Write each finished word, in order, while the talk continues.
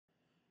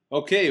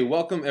Okay,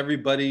 welcome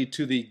everybody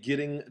to the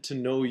Getting to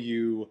Know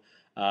You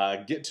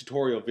Git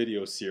tutorial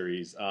video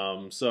series.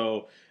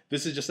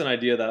 This is just an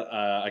idea that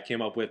I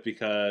came up with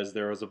because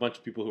there was a bunch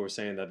of people who were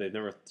saying that they've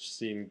never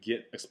seen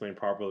Git explained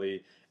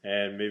properly,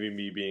 and maybe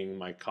me being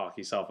my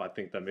cocky self, I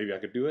think that maybe I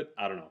could do it.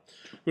 I don't know.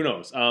 Who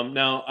knows?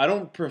 Now, I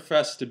don't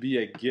profess to be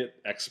a Git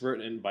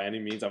expert by any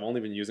means. I've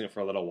only been using it for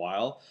a little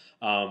while.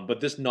 But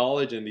this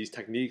knowledge and these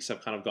techniques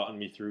have kind of gotten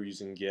me through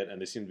using Git,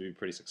 and they seem to be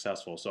pretty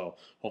successful. So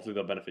hopefully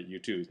they'll benefit you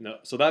too. Now,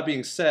 so that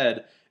being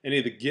said, any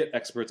of the Git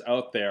experts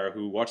out there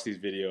who watch these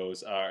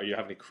videos, or you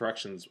have any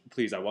corrections,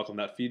 please, I welcome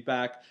that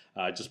feedback.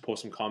 Just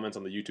post some comments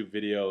on the YouTube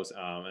videos,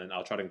 and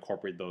I'll try to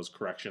incorporate those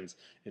corrections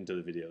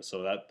into the videos.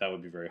 So that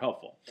would be very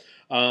helpful.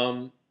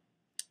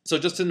 So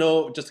just to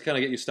know, just to kind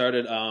of get you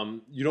started,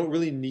 you don't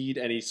really need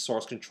any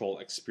source control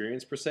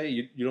experience per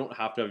se. You don't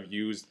have to have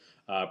used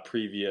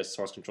previous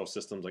source control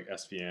systems like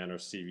SVN or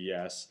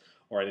CVS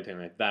or anything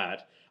like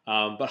that.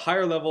 But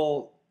higher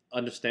level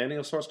understanding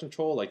of source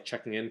control, like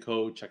checking in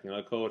code, checking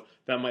out code,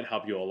 that might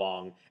help you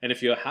along. And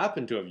if you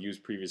happen to have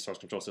used previous source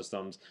control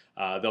systems,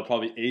 they'll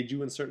probably aid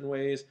you in certain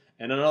ways,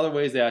 and in other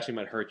ways they actually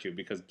might hurt you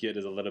because Git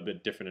is a little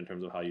bit different in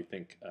terms of how you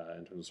think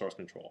in terms of source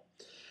control.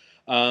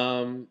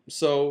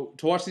 So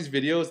to watch these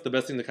videos, the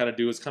best thing to kind of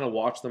do is kind of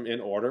watch them in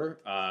order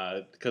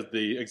because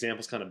the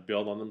examples kind of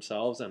build on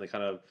themselves and they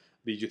kind of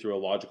lead you through a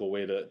logical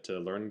way to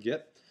learn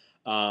Git.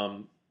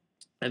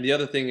 And the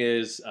other thing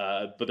is,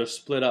 but they're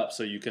split up,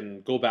 so you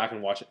can go back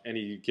and watch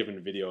any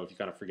given video if you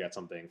kind of forget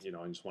something,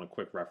 and just want a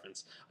quick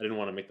reference. I didn't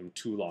want to make them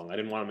too long. I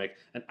didn't want to make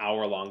an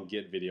hour-long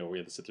Git video where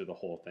you have to sit through the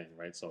whole thing,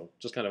 right? So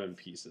just kind of in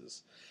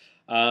pieces.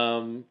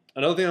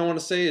 Another thing I want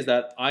to say is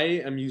that I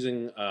am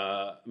using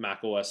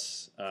Mac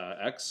OS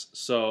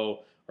X, or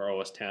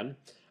OS 10.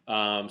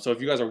 So if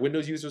you guys are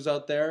Windows users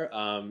out there,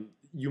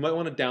 you might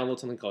want to download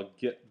something called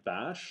Git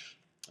Bash,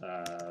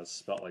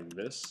 spelled like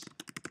this.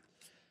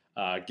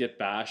 Git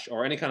bash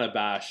or any kind of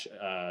bash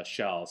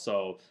shell.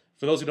 So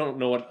for those who don't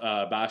know what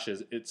bash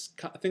is,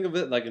 think of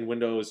it like in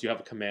Windows you have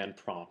a command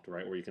prompt,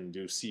 right, where you can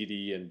do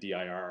cd and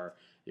dir.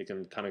 You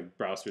can kind of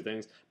browse through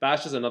things.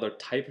 Bash is another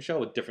type of shell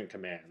with different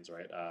commands,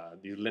 right?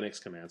 These Linux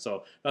commands.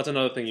 So that's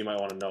another thing you might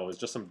want to know is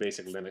just some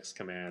basic Linux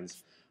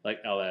commands like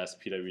ls,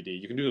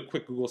 pwd. You can do a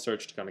quick Google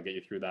search to kind of get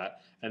you through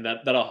that, and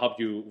that'll help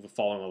you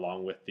following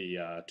along with the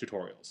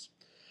tutorials.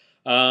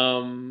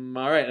 All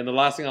right, and the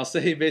last thing I'll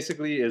say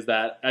basically is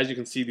that as you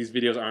can see, these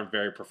videos aren't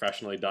very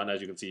professionally done.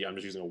 As you can see, I'm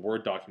just using a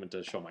Word document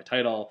to show my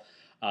title.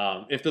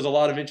 If there's a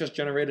lot of interest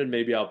generated,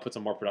 maybe I'll put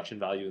some more production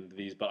value into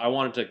these, but I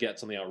wanted to get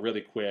something out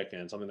really quick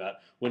and something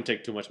that wouldn't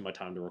take too much of my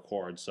time to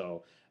record.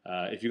 So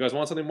if you guys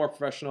want something more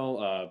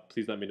professional,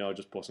 please let me know.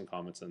 Just post some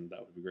comments and that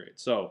would be great.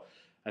 So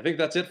I think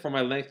that's it for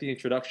my lengthy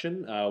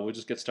introduction. We'll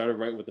just get started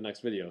right with the next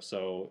video.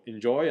 So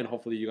enjoy, and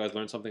hopefully you guys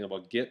learned something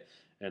about Git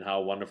and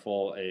how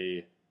wonderful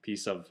a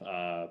piece of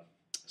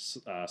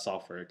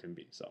software it can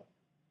be. So